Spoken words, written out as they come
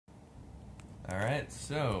All right,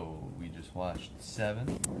 so we just watched Seven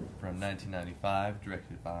from 1995,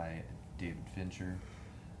 directed by David Fincher,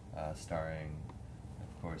 starring,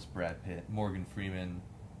 of course, Brad Pitt, Morgan Freeman,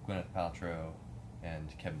 Gwyneth Paltrow,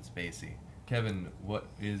 and Kevin Spacey. Kevin, what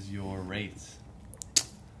is your rate?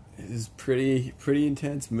 It is pretty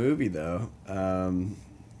intense movie though. I'm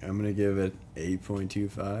gonna give it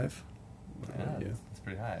 8.25. Yeah, it's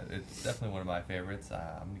pretty high. It's definitely one of my favorites.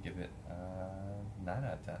 I'm gonna give it 9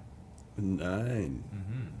 out of 10. 9.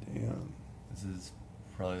 Mm-hmm. Damn. This is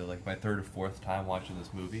probably like my third or fourth time watching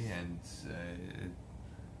this movie, and it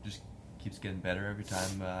just keeps getting better every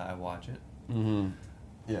time I watch it. Mm-hmm.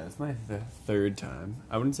 Yeah, it's my third time.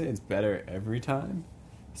 I wouldn't say it's better every time,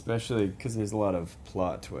 especially because there's a lot of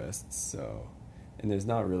plot twists. So, and there's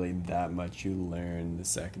not really that much you learn the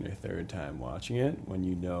second or third time watching it when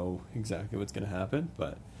you know exactly what's going to happen.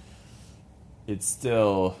 But it's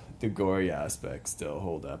still, the gory aspects still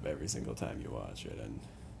hold up every single time you watch it, and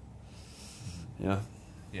yeah.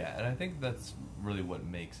 Yeah, and I think that's really what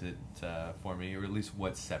makes it for me, or at least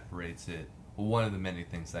what separates it. Well, one of the many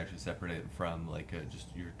things that actually separate it from like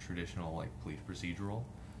just your traditional like police procedural,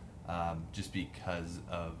 just because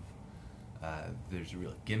of there's a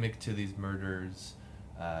real gimmick to these murders,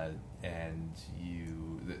 and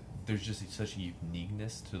there's just such a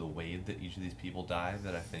uniqueness to the way that each of these people die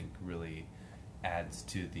that I think really adds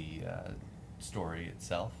to the story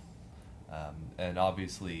itself. And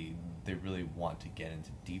obviously, they really want to get into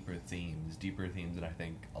deeper themes than I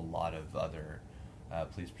think a lot of other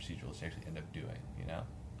police procedurals actually end up doing, you know?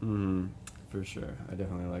 Mm, for sure. I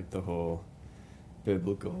definitely like the whole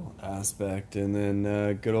biblical aspect, and then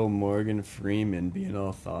good old Morgan Freeman being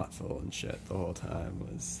all thoughtful and shit the whole time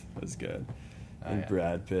was good. And Yeah.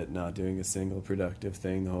 Brad Pitt not doing a single productive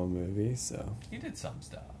thing the whole movie, so... He did some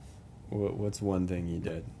stuff. What's one thing he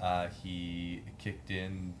did? He kicked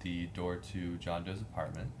in the door to John Doe's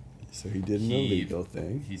apartment. So he did an illegal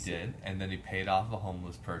thing. He did, and then he paid off a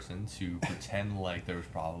homeless person to pretend like there was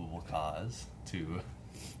probable cause to...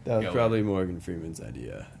 That was go probably in. Morgan Freeman's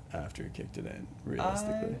idea after he kicked it in,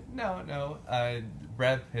 realistically. No.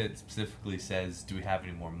 Brad Pitt specifically says, "Do we have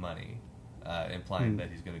any more money?" Implying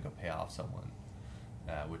that he's going to go pay off someone,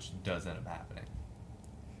 which does end up happening.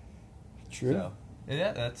 True. So,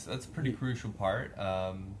 yeah, that's a pretty crucial part.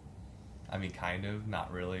 I mean, kind of,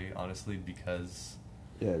 not really, honestly, because...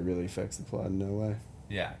 Yeah, it really affects the plot in no way.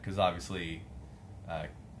 Yeah, because obviously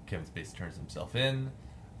Kevin Spacey turns himself in.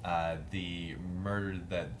 The murder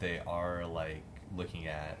that they are like looking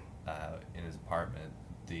at in his apartment,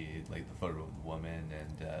 the photo of the woman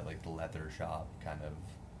and like the leather shop, kind of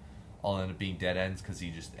all end up being dead ends because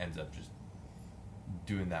he just ends up just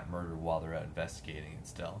doing that murder while they're out investigating it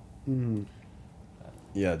still. Mm-hmm.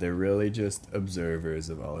 Yeah, they're really just observers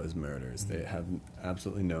of all his murders. Mm-hmm. They have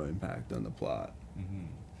absolutely no impact on the plot. Mm-hmm.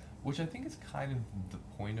 Which I think is kind of the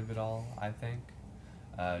point of it all, I think.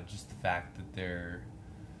 Just the fact that they're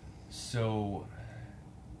so...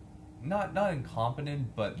 Not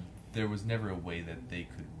incompetent, but there was never a way that they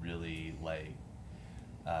could really, like,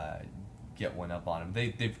 get one up on him.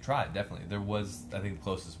 They've tried, definitely. There was, I think the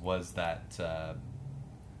closest was that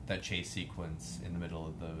chase sequence in the middle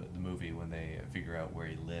of the movie when they figure out where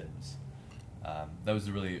he lives. That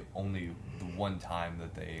was really only the one time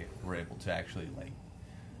that they were able to actually, like,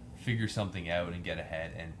 figure something out and get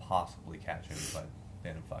ahead and possibly catch him, but they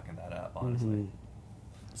ended up fucking that up, honestly.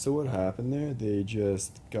 Mm-hmm. So what happened there? They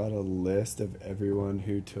just got a list of everyone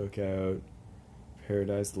who took out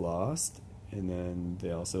Paradise Lost, and then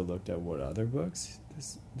they also looked at what other books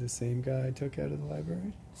the same guy took out of the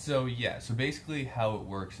library? So basically how it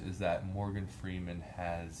works is that Morgan Freeman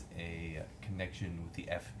has a connection with the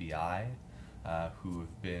FBI, who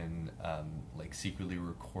have been like secretly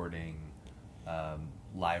recording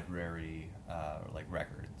library like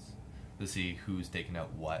records to see who's taken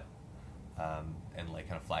out what, and like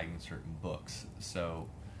kind of flagging certain books. So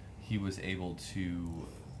he was able to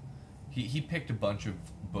he picked a bunch of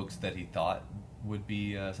books that he thought would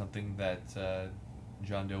be something that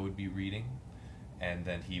John Doe would be reading, and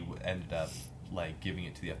then he ended up like giving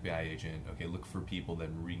it to the FBI agent. Okay, look for people that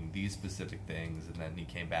are reading these specific things, and then he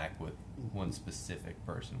came back with one specific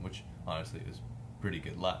person, which honestly is pretty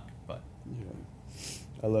good luck. But yeah,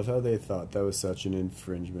 I love how they thought that was such an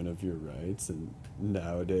infringement of your rights, and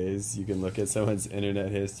nowadays you can look at someone's internet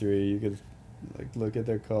history, you can like look at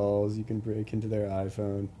their calls, you can break into their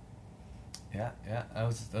iPhone. Yeah, that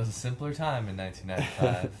was a simpler time in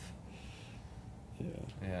 1995.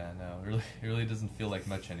 Yeah, no, it really doesn't feel like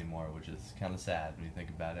much anymore, which is kind of sad when you think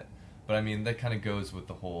about it. But I mean, that kind of goes with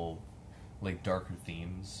the whole like darker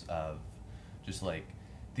themes of just like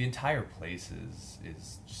the entire place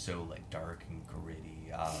is so like dark and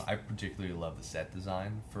gritty. I particularly love the set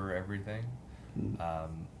design for everything.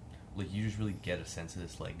 Like you just really get a sense of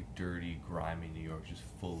this like dirty, grimy New York, just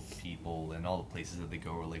full of people, and all the places that they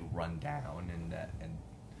go are like run down and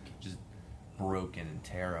just broken and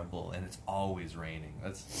terrible, and it's always raining.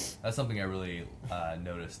 That's something I really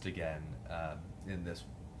noticed again in this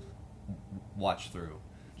watch through.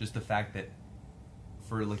 Just the fact that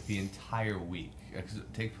for like the entire week, because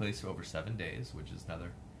it takes place over 7 days, which is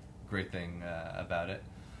another great thing about it.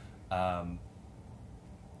 But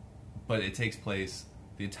it takes place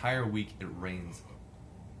the entire week. It rains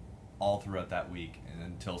all throughout that week, and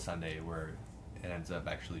until Sunday, where it ends up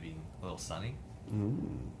actually being a little sunny.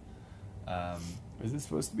 Is this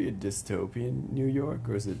supposed to be a dystopian New York,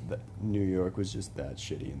 or is it that New York was just that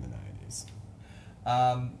shitty in the 90s?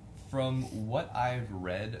 From what I've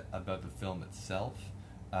read about the film itself,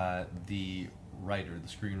 the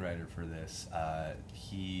screenwriter for this,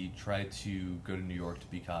 he tried to go to New York to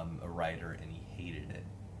become a writer, and he hated it.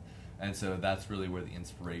 And so that's really where the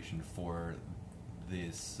inspiration for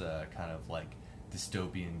this kind of like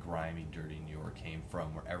dystopian, grimy, dirty New York came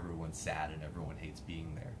from, where everyone's sad and everyone hates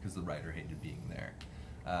being there because the writer hated being there,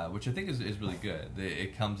 which I think is really good.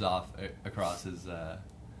 It comes across as a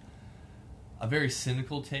very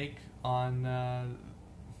cynical take on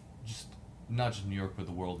just not just New York but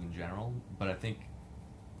the world in general. But I think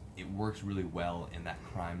it works really well in that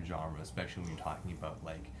crime genre, especially when you're talking about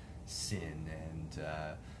like sin and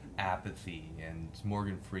apathy, and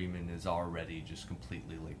Morgan Freeman is already just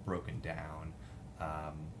completely like broken down,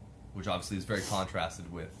 which obviously is very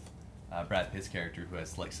contrasted with Brad Pitt's character, who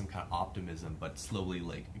has like some kind of optimism but slowly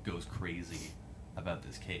like goes crazy about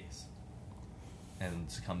this case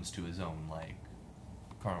and succumbs to his own like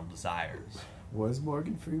carnal desires. Was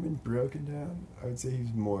Morgan Freeman broken down? I would say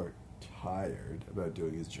he's more tired about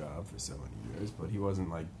doing his job for so many years, but he wasn't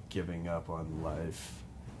like giving up on life.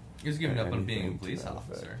 He was giving up on being a police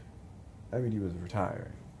officer. I mean, he was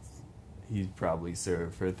retiring. He probably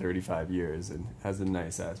served for 35 years and has a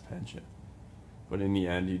nice-ass pension. But in the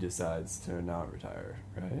end, he decides to not retire,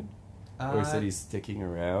 right? Or he said he's sticking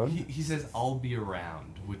around? He says, "I'll be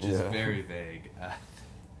around," which is very vague.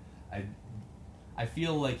 I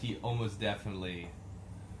feel like he almost definitely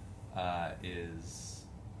is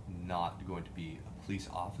not going to be a police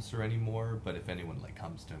officer anymore, but if anyone like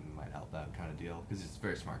comes to him, he might help out, kind of deal, because he's a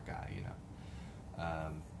very smart guy, you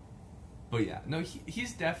know. But yeah, no,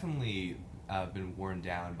 he's definitely been worn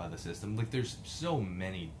down by the system. Like, there's so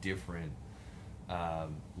many different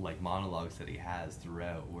like monologues that he has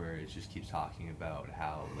throughout, where it just keeps talking about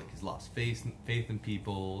how like he's lost faith in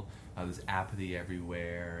people, there's apathy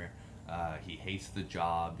everywhere, he hates the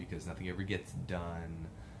job because nothing ever gets done,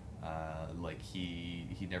 like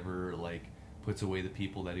he never like puts away the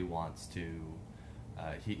people that he wants to.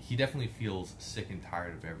 He definitely feels sick and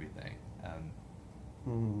tired of everything,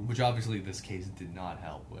 which obviously this case did not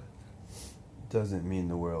help with. Doesn't mean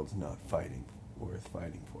the world's not worth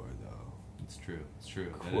fighting for, though. It's true. It's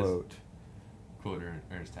true. Quote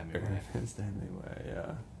Ernest Hemingway. Ernest Hemingway,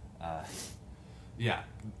 yeah. Yeah,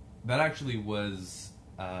 that actually was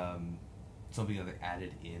something that they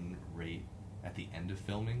added in right at the end of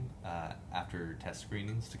filming, after test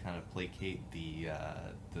screenings, to kind of placate the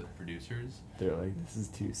producers. They're like, this is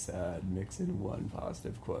too sad, mix in one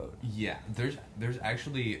positive quote. Yeah, there's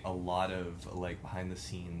actually a lot of like behind the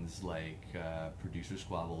scenes like producer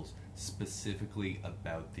squabbles specifically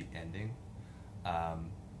about the ending,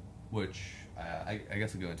 which I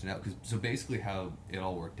guess I'll go into now. So basically how it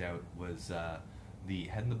all worked out was the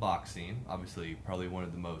head in the box scene, obviously probably one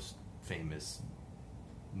of the most famous,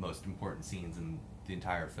 most important scenes in the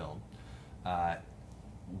entire film,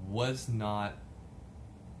 was not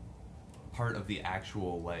part of the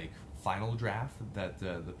actual like final draft that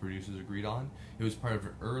the producers agreed on. It was part of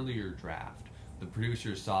an earlier draft. The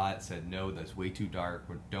producers saw it, said no, that's way too dark,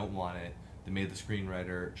 we don't want it. They made the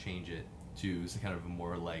screenwriter change it to kind of a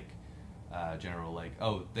more like general, like,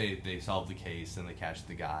 oh, they solved the case and they catch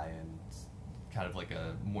the guy, and kind of like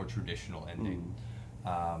a more traditional ending.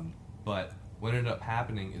 But what ended up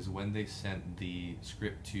happening is when they sent the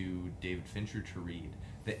script to David Fincher to read,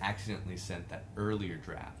 they accidentally sent that earlier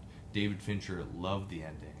draft. David Fincher loved the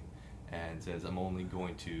ending and says, I'm only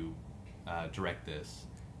going to direct this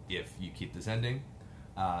if you keep this ending.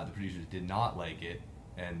 The producers did not like it,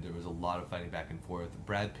 and there was a lot of fighting back and forth.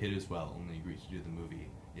 Brad Pitt as well only agreed to do the movie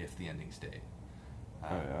if the ending stayed. Oh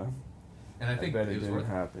yeah. And I think bet it it was didn't worth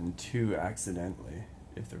happen too accidentally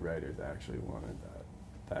if the writers actually wanted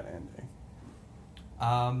that ending.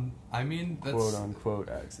 I mean, that's quote unquote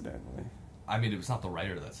accidentally. I mean, it was not the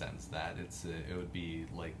writer that sentenced that. It would be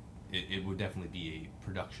like it would definitely be a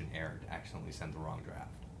production error to accidentally send the wrong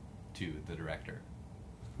draft to the director.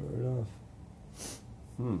 Fair enough.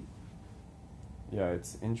 Yeah,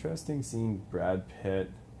 it's interesting seeing Brad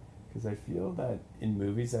Pitt, because I feel that in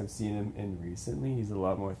movies I've seen him in recently, he's a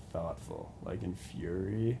lot more thoughtful. Like in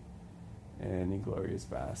Fury and Inglourious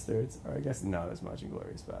Bastards. Or I guess not as much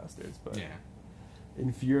Inglourious Bastards, but Yeah.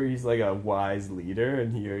 in Fury he's like a wise leader,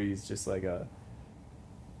 and here he's just like a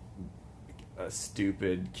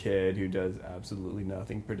stupid kid who does absolutely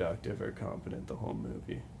nothing productive or competent the whole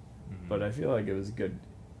movie. Mm-hmm. But I feel like it was good.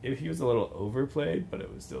 If he was a little overplayed, but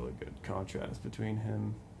it was still a good contrast between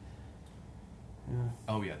him. Yeah.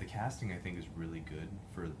 Oh yeah, the casting I think is really good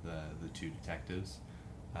for the two detectives.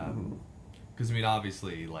 Because I mean,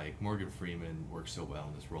 obviously, like Morgan Freeman works so well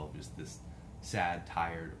in this role of just this sad,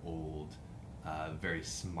 tired, old, very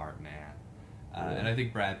smart man, and I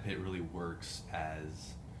think Brad Pitt really works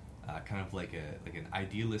as kind of like an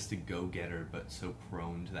idealistic go-getter, but so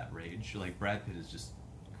prone to that rage. Like Brad Pitt is just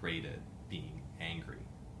great at being angry,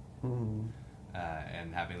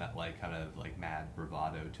 and having that like kind of like mad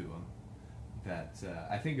bravado to him. That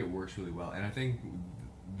I think it works really well, and I think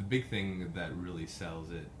the big thing that really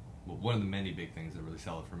sells it, well, one of the many big things that really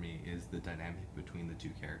sell it for me is the dynamic between the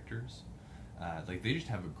two characters. Like they just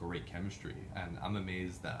have a great chemistry, and I'm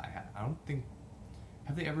amazed that I don't think,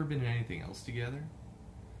 have they ever been in anything else together?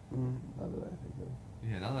 Not that I think of.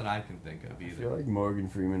 Yeah, not that I can think of either. I feel like Morgan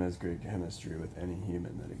Freeman has great chemistry with any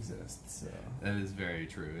human that exists. So. That is very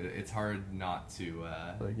true. It's hard not to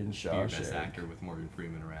like in be your best Shawshank. actor with Morgan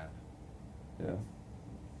Freeman around. Yeah.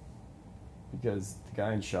 Because the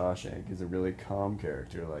guy in Shawshank is a really calm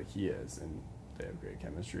character like he is, and they have great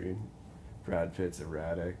chemistry. Brad Pitt's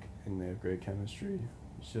erratic, and they have great chemistry.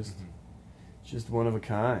 It's just one of a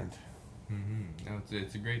kind. No,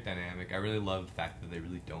 it's a great dynamic. I really love the fact that they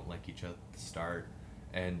really don't like each other at the start,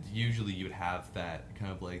 and usually you would have that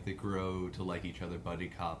kind of like they grow to like each other buddy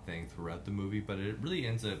cop thing throughout the movie, but it really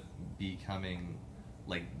ends up becoming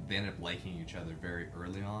like they end up liking each other very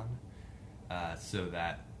early on, so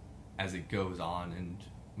that as it goes on and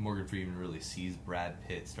Morgan Freeman really sees Brad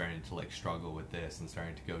Pitt starting to like struggle with this and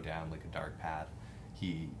starting to go down like a dark path,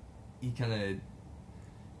 he kind of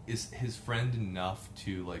is his friend enough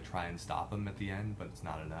to like try and stop him at the end, but it's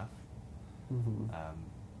not enough.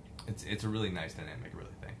 It's a really nice dynamic, I really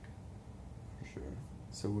think. For sure.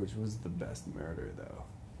 So which was the best murder, though?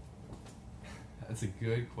 That's a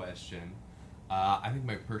good question. I think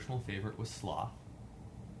my personal favorite was Sloth.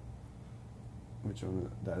 Which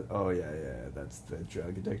one? That? Oh yeah. That's the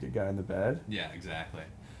drug addicted guy in the bed. Yeah, exactly.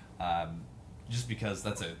 Just because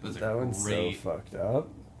that's a that one's great, so fucked up.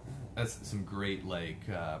 That's some great like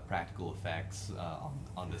practical effects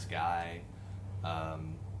on this guy. I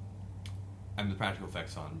mean, the practical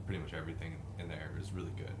effects on pretty much everything in there is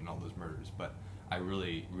really good, and all those murders. But I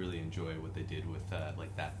really enjoy what they did with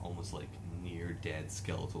like that almost like near dead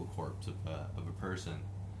skeletal corpse of a person.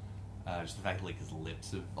 Just the fact that like his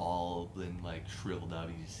lips have all been like shriveled up.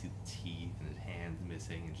 You just see the teeth and his hands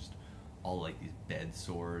missing, and just all like these bed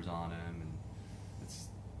sores on him, and it's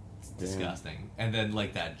disgusting. And then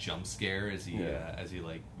like that jump scare as he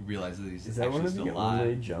like realizes he's Is that actually one of still the alive.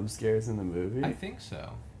 only jump scares in the movie? I think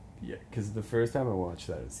so. Yeah, because the first time I watched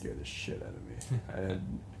that, it scared the shit out of me. I had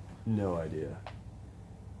no idea.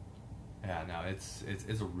 Yeah, no, it's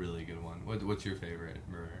a really good one. What's your favorite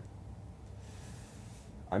murder?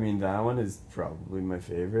 I mean, that one is probably my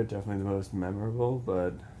favorite, definitely the most memorable,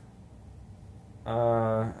 but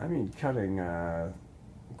I mean, cutting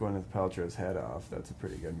Gwyneth Paltrow's head off, that's a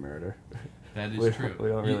pretty good murder. That is true. We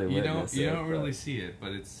don't really you witness don't, you it, don't really but see it,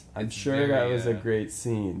 but it's I'm it's sure very, that was a great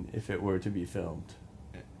scene if it were to be filmed.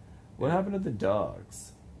 What happened to the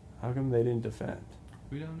dogs? How come they didn't defend?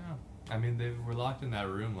 We don't know. I mean, they were locked in that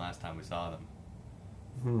room last time we saw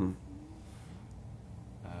them.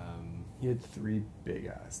 He had 3 big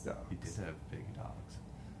ass dogs. He did have big dogs.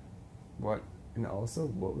 What? And also,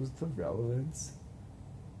 what was the relevance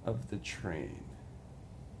of the train?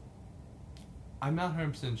 I'm not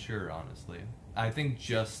 100% sure, honestly. I think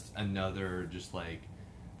just another, just like,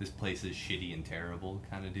 this place is shitty and terrible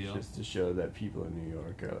kind of deal. Just to show that people in New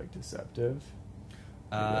York are like deceptive.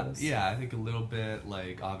 Yeah, I think a little bit.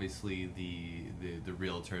 Like, obviously, the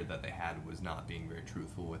realtor that they had was not being very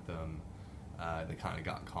truthful with them. They kind of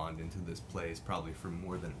got conned into this place, probably for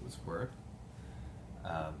more than it was worth.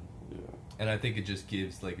 And I think it just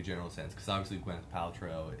gives like a general sense, because obviously Gwyneth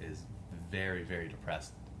Paltrow is very, very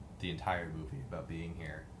depressed the entire movie about being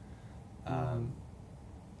here.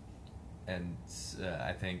 And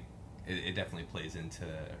I think it definitely plays into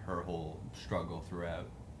her whole struggle throughout.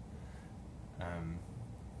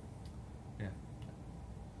 Yeah.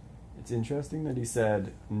 It's interesting that he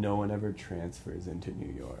said no one ever transfers into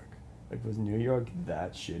New York. Like, was New York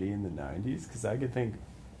that shitty in the 90s? Because I could think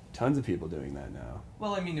tons of people doing that now.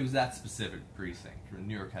 Well, I mean, it was that specific precinct.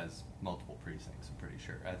 New York has multiple precincts, I'm pretty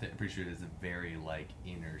sure. I'm pretty sure it's a very, like,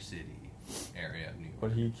 inner city area of New York.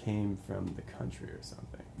 But he came from the country or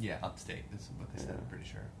something. Yeah, upstate. This is what they said, I'm pretty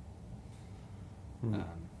sure. Hmm.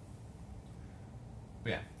 But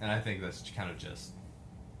yeah, and I think that's kind of just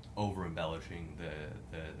over-embellishing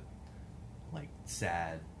the like,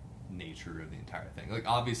 sad nature of the entire thing. Like,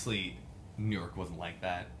 obviously, New York wasn't like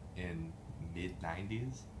that in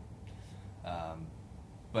mid-90s.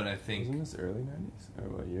 But I think... Wasn't this early 90s? Or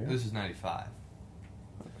what year? This is 95.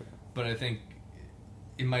 Okay. But I think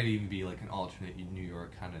it might even be like an alternate New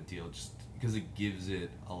York kind of deal, just because it gives it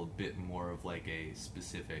a bit more of like a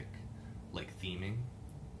specific like theming,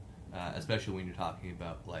 especially when you're talking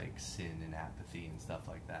about like sin and apathy and stuff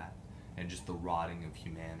like that, and just the rotting of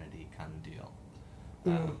humanity kind of deal.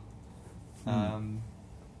 And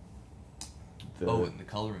the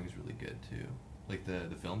coloring is really good too, like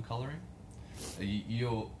the film coloring.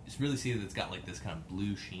 You'll really see that it's got like this kind of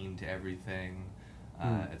blue sheen to everything.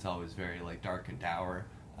 It's always very like dark and dour.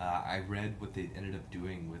 I read what they ended up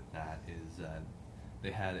doing with that is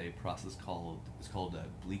they had a process called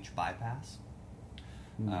bleach bypass,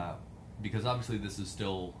 because obviously this is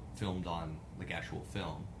still filmed on like actual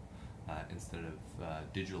film instead of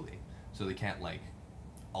digitally, so they can't like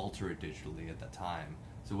alter it digitally at that time.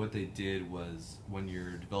 So what they did was, when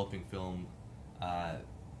you're developing film,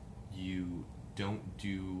 you don't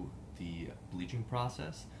do the bleaching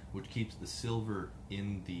process, which keeps the silver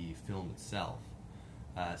in the film itself.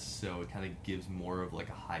 So it kind of gives more of like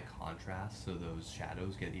a high contrast, so those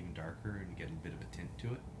shadows get even darker and get a bit of a tint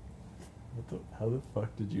to it. How the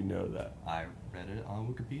fuck did you know that? I read it on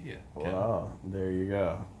Wikipedia. Wow, there you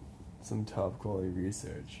go. Some top quality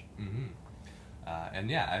research. Mm-hmm. And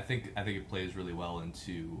yeah, I think it plays really well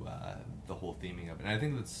into the whole theming of it. And I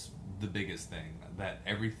think that's the biggest thing, that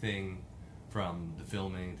everything from the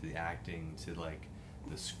filming to the acting to like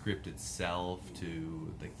the script itself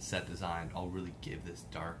to like the set design all really give this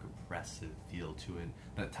dark, oppressive feel to it.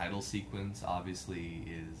 That title sequence obviously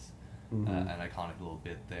is an iconic little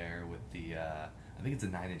bit there with the I think it's a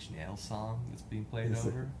Nine Inch Nails song that's being played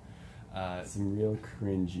over. Some real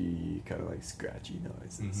cringy, kind of like scratchy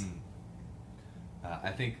noises.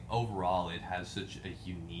 I think overall it has such a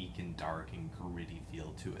unique and dark and gritty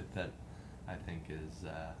feel to it that I think is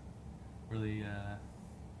really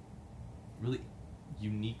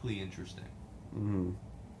uniquely interesting.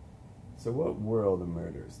 So what were all the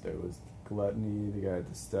murders? There was Gluttony, the guy at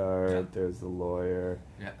the start. Yeah. There's the lawyer.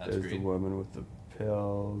 Yeah, that's there's great. the woman with the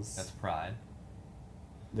pills. That's Pride.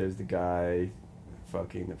 There's the guy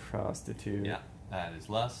fucking the prostitute. Yeah, that is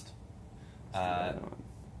Lust. That one.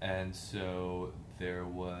 And so there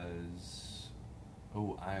was...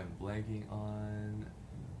 Oh, I am blanking on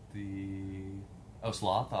the...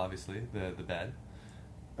 Sloth, obviously, the bed.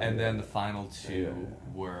 And then the final two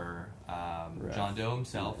were John Doe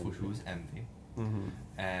himself, which was Envy.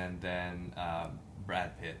 And then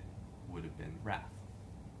Brad Pitt would have been Wrath.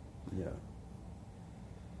 Yeah.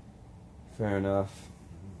 Fair enough.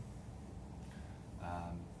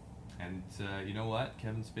 And you know what?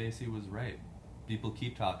 Kevin Spacey was right. People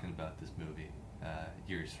keep talking about this movie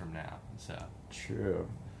years from now. So True.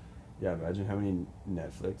 Yeah, imagine how many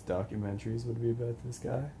Netflix documentaries would be about this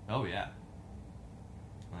guy. Oh yeah.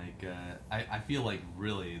 Like I feel like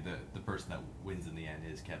really the person that wins in the end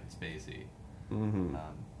is Kevin Spacey.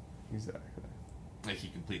 Exactly. Like, he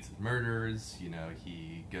completes his murders. You know,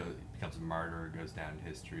 he becomes a martyr, goes down in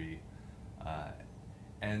history,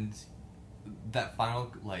 and that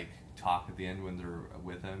final like talk at the end when they're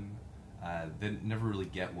with him, they never really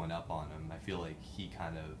get one up on him. I feel like he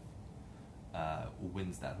kind of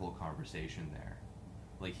wins that whole conversation there.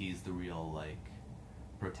 Like, he's the real like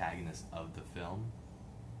protagonist of the film.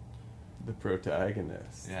 The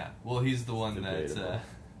protagonist. Yeah. Well, he's the one that's. Debatable.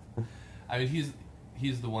 I mean,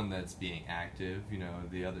 he's the one that's being active. You know,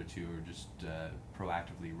 the other two are just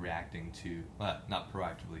proactively reacting to, not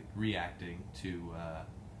proactively reacting to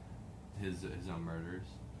his own murders.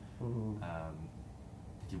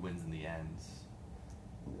 He wins in the end.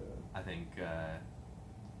 Yeah. I think.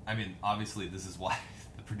 I mean, obviously, this is why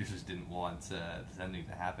the producers didn't want this ending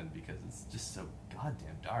to happen, because it's just so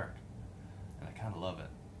goddamn dark, and I kind of love it.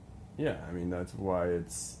 Yeah, I mean, that's why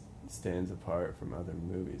it stands apart from other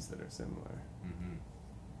movies that are similar.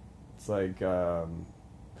 It's like,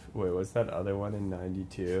 wait, what's that other one in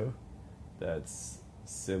 92 that's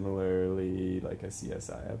similarly like a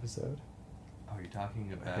CSI episode? Oh, you're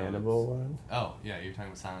talking about Hannibal one. Oh, yeah, you're talking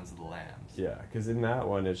about Silence of the Lambs. Yeah, because in that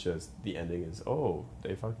one, it's just the ending is, oh,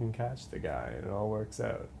 they fucking catch the guy, and it all works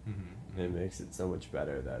out. Mm-hmm. And it makes it so much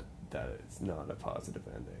better that it's not a positive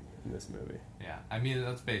ending in this movie. Yeah, I mean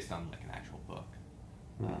that's based on like an actual book,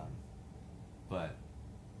 Mhm. but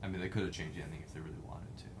I mean they could have changed the ending if they really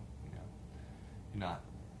wanted to. You know, you're not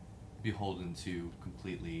beholden to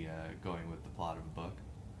completely going with the plot of a book.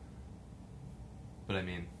 But I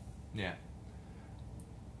mean, yeah.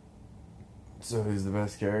 So who's the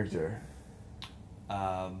best character?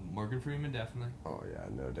 Morgan Freeman definitely. Oh yeah,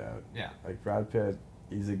 no doubt. Yeah. Like Brad Pitt,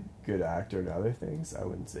 he's a good actor in other things. I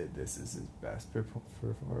wouldn't say this is his best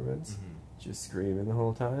performance. Mm-hmm. Just screaming the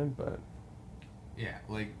whole time, but Yeah,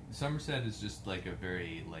 like Somerset is just like a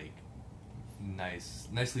very like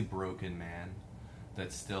nicely broken man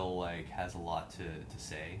that still like has a lot to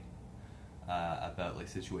say about like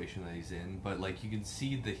situation that he's in, but like you can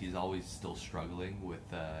see that he's always still struggling with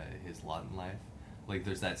his lot in life. Like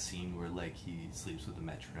there's that scene where like he sleeps with the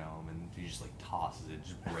metronome and he just like tosses it,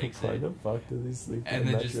 just breaks why it. the fuck does he sleep And with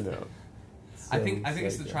a then just- metronome? I think Sounds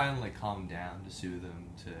it's to like try and like calm him down, to soothe him,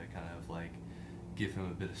 to kind of like give him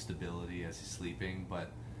a bit of stability as he's sleeping,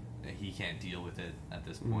 but he can't deal with it at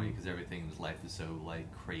this point Mhm. because everything in his life is so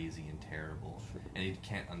like crazy and terrible, Sure. and he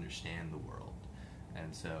can't understand the world,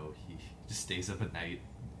 and so he just stays up at night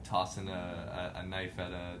tossing a knife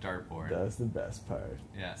at a dartboard. That's the best part.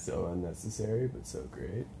 Yeah. So unnecessary, but so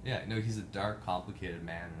great. Yeah, no, he's a dark, complicated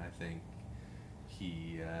man, and I think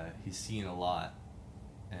he's seen a lot,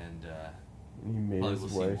 and And he made Probably his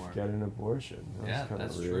we'll see wife more. get an abortion. That yeah, was kinda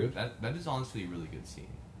that's rude. true. That is honestly a really good scene,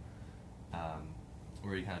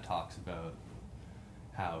 where he kind of talks about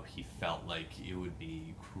how he felt like it would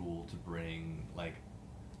be cruel to bring like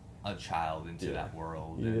a child into Yeah. that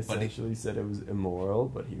world, He but essentially said it was immoral,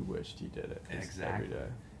 but he wished he did it. just Exactly. Every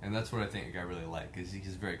day. and that's what I think I really like, because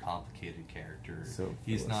he's a very complicated character. So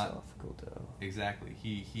he's not philosophical, though. exactly.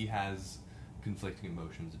 He has conflicting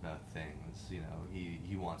emotions about things. You know,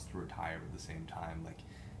 he wants to retire, but at the same time, like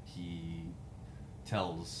he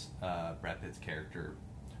tells Brad Pitt's character,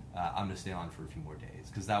 "I'm gonna stay on for a few more days,"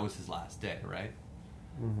 because that was his last day, right?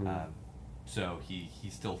 Mhm. So he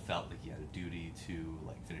still felt like he had a duty to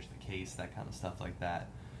like finish the case, that kind of stuff like that.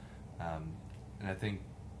 And I think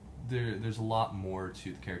there's a lot more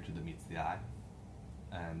to the character that meets the eye,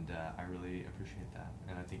 and I really appreciate that.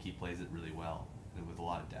 And I think he plays it really well and with a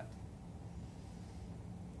lot of depth.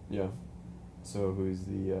 Yeah. So who's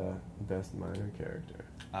the best minor character?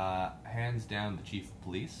 Hands down, the chief of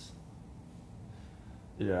police.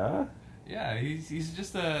 Yeah. Yeah, he's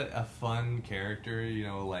just a fun character, you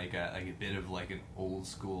know, like a bit of like an old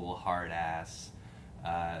school hard ass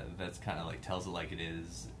that's kind of like tells it like it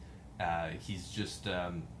is. He's just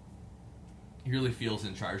he really feels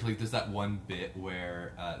in charge. Like there's that one bit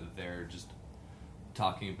where they're just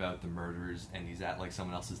talking about the murders, and he's at like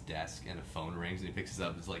someone else's desk, and a phone rings, and he picks it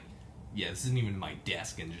up. It's like, yeah, this isn't even my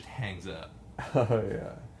desk, and just hangs up. Oh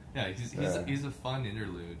yeah. Yeah, he's a fun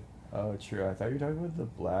interlude. Oh true. I thought you were talking about the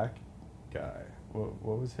black guy. What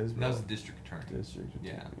was his role? That was the district attorney. District attorney.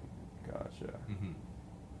 Yeah. Gotcha.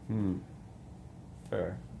 Mm-hmm.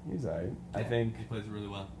 Fair. He's alright. I Yeah, think he plays it really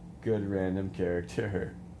well. good random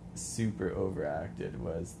character, super overacted,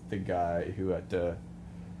 was the guy who had to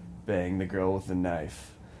bang the girl with the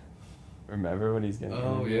knife. Remember when he's getting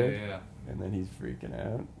interviewed? yeah. And then he's freaking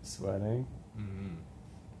out, sweating. Mm-hmm.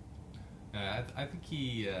 I think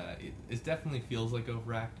it definitely feels like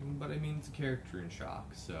overacting, but I mean it's a character in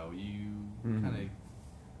shock, so you Mhm. kind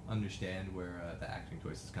of understand where the acting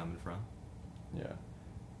choice is coming from. Yeah.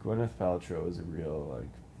 Gwyneth Paltrow was a real, like,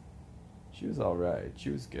 she was alright. She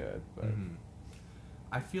was good, but Mhm.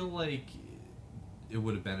 I feel like it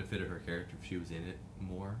would have benefited her character if she was in it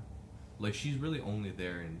more. Like she's really only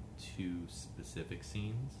there in two specific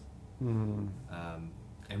scenes, Mhm.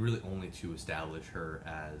 and really only to establish her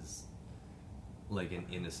as like an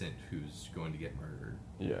innocent who's going to get murdered.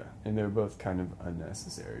 Yeah, and they're both kind of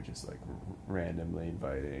unnecessary, just like randomly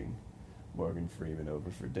inviting Morgan Freeman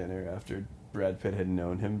over for dinner after Brad Pitt had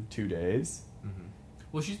known him 2 days. Mm-hmm.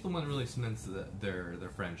 Well, she's the one that really cements their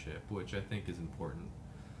friendship, which I think is important.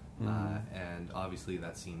 Mhm. And obviously,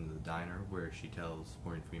 that scene in the diner where she tells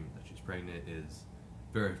Morgan Freeman that she's pregnant is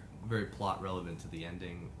very, very plot relevant to the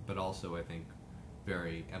ending, but also I think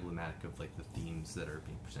very emblematic of like the themes that are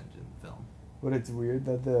being presented in the film. But it's weird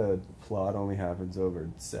that the plot only happens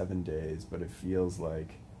over 7 days, but it feels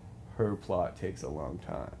like her plot takes a long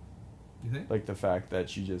time. You think? Like the fact that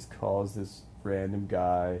she just calls this random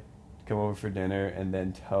guy to come over for dinner and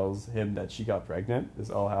then tells him that she got pregnant. This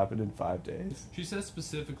all happened in 5 days. She says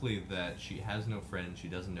specifically that she has no friends, she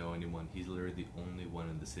doesn't know anyone. He's literally the only one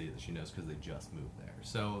in the city that she knows because they just moved there.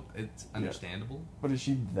 So it's understandable. But is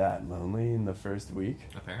she that lonely in the first week?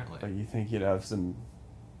 Apparently. Like, you think you'd have some...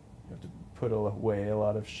 You have to put away a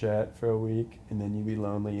lot of shit for a week, and then you'd be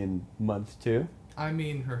lonely in month 2? I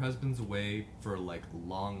mean, her husband's away for like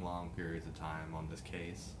long periods of time on this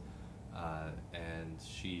case. And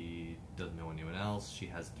she doesn't know anyone else. She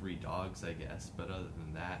has 3 dogs, I guess, but other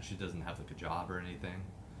than that, she doesn't have like a job or anything.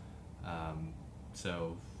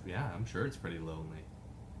 So yeah, I'm sure it's pretty lonely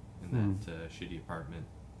in that shitty apartment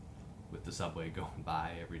with the subway going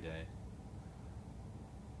by every day.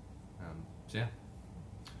 So yeah,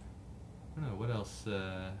 I don't know what else do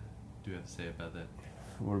we have to say about that.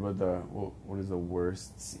 What about what is the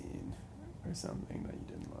worst scene or something that you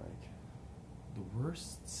didn't like? The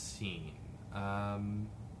worst scene.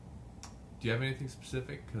 Do you have anything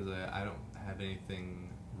specific? Because I don't have anything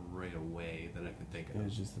right away that I can think of. It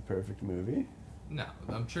was just the perfect movie? No,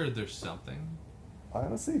 I'm sure there's something. I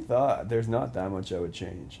honestly thought there's not that much I would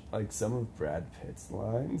change. Like, some of Brad Pitt's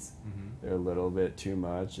lines, they're a little bit too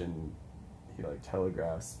much, and he like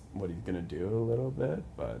telegraphs what he's gonna do a little bit,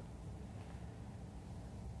 but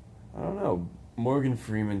I don't know. Morgan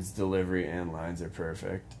Freeman's delivery and lines are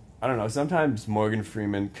perfect. I don't know, sometimes Morgan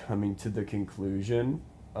Freeman coming to the conclusion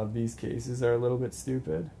of these cases are a little bit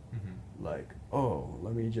stupid. Like, oh,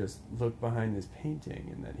 let me just look behind this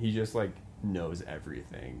painting, and then he just like knows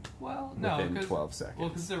everything within 12 seconds. Well,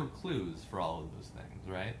 because there were clues for all of those things,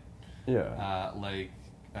 right? Yeah.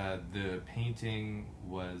 The painting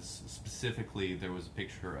was specifically, there was a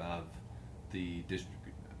picture of the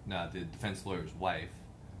defense lawyer's wife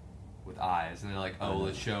with eyes, and they're like, oh,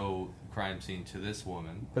 let's show crime scene to this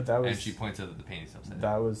woman. But that was, and she points out that the painting's upside down.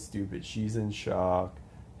 That was stupid. She's in shock.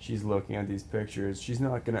 She's looking at these pictures. She's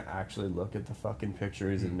not going to actually look at the fucking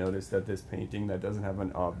pictures and notice that this painting that doesn't have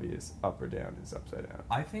an obvious up or down is upside down.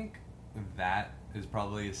 I think that is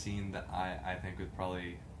probably a scene that I think was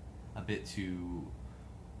probably a bit too...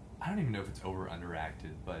 I don't even know if it's over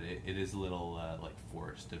underacted, but it is a little like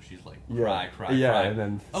forced. If she's like cry, and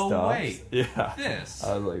then oh stops. wait, this.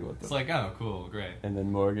 I was like, what the? It's like, oh cool, great. And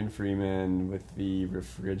then Morgan Freeman with the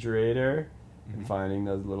refrigerator and finding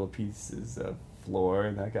those little pieces of floor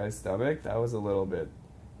in that guy's stomach. That was a little bit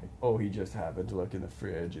like, oh, he just happened to look in the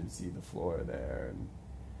fridge and see the floor there, and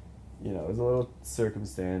it was a little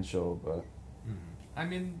circumstantial, but I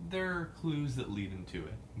mean, there are clues that lead into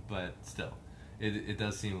it, but still. It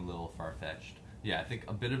does seem a little far-fetched. Yeah, I think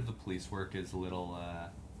a bit of the police work is a little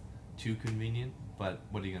too convenient, but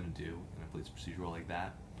what are you going to do in a police procedural like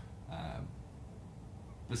that?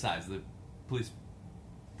 Besides, the police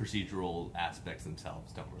procedural aspects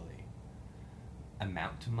themselves don't really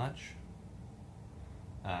amount to much.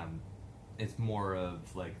 It's more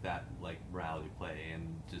of like that, like reality play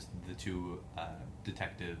and just the two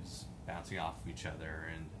detectives bouncing off of each other,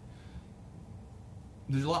 and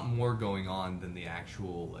there's a lot more going on than the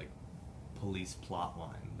actual like police plot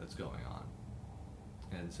line that's going on,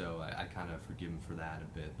 and so I kind of forgive him for that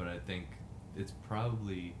a bit, but I think it's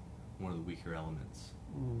probably one of the weaker elements.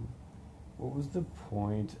 What was the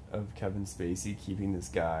point of Kevin Spacey keeping this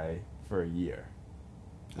guy for a year?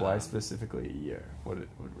 Why specifically a year? What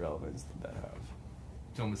relevance did that have?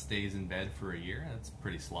 Someone stays in bed for a year? That's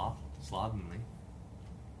pretty slovenly.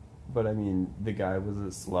 But I mean, the guy was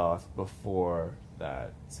a sloth before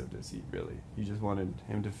that, so does he really? You just wanted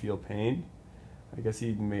him to feel pain? I guess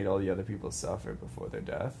he made all the other people suffer before their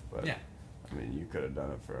death, but yeah. I mean, you could have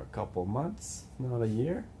done it for a couple months, not a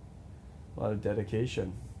year. A lot of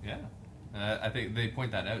dedication. Yeah. I think they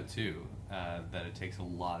point that out too, that it takes a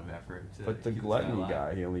lot of effort to But the keep gluttony this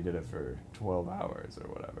guy, he only did it for 12 hours or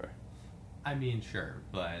whatever. I mean, sure,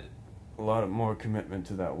 but a lot more commitment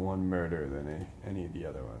to that one murder than any of the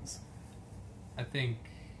other ones. I think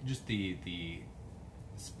just the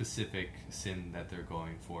specific sin that they're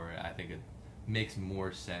going for, I think it makes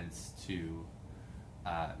more sense to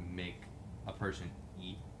make a person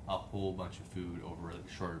eat a whole bunch of food over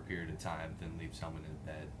a shorter period of time than leave someone in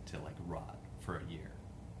bed to like rot for a year.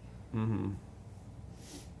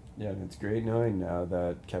 Yeah, and it's great knowing now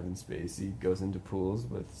that Kevin Spacey goes into pools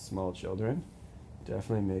with small children.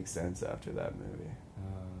 Definitely makes sense after that movie.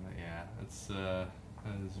 Yeah, it's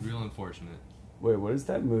real unfortunate. Wait, what is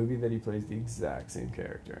that movie that he plays the exact same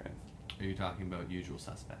character in? Are you talking about Usual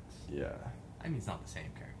Suspects? Yeah. I mean, it's not the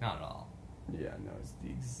same character. Not at all. Yeah, no, it's the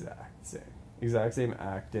exact same. Exact same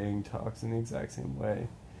acting, talks in the exact same way.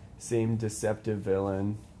 Same deceptive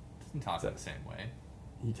villain. Doesn't talk in the same way.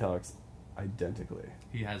 He talks identically.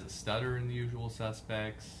 He has a stutter in The Usual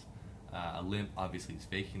Suspects. a limp. Obviously, he's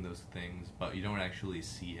faking those things, but you don't actually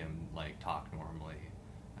see him like talk normally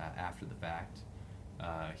after the fact.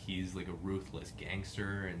 He's like a ruthless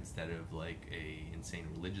gangster instead of like a insane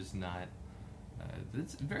religious nut.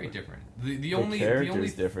 It's very different. The only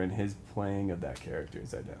character's different. His playing of that character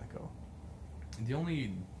is identical. The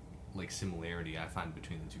only like similarity I find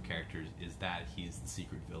between the two characters is that he's the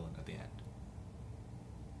secret villain at the end.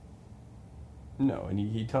 No, and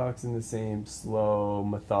he talks in the same slow,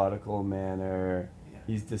 methodical manner. Yeah.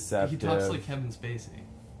 He's deceptive. He talks like Kevin Spacey.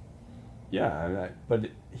 Yeah, but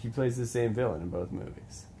he plays the same villain in both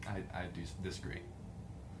movies. I do disagree.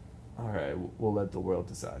 All right, we'll let the world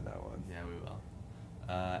decide that one. Yeah, we will.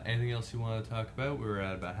 Anything else you want to talk about? We're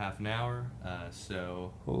at about half an hour,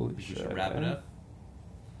 so Holy we shit, should wrap it up.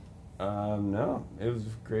 No, it was a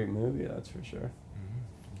great movie, that's for sure.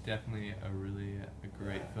 Mm-hmm. Definitely a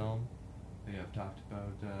great film. I think I've talked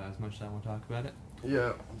about as much as I want to talk about it.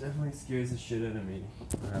 Yeah, definitely scares the shit out of me.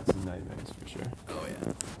 I have some nightmares for sure. Oh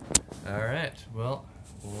yeah. All right. Well,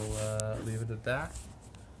 we'll leave it at that.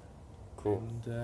 Cool. And,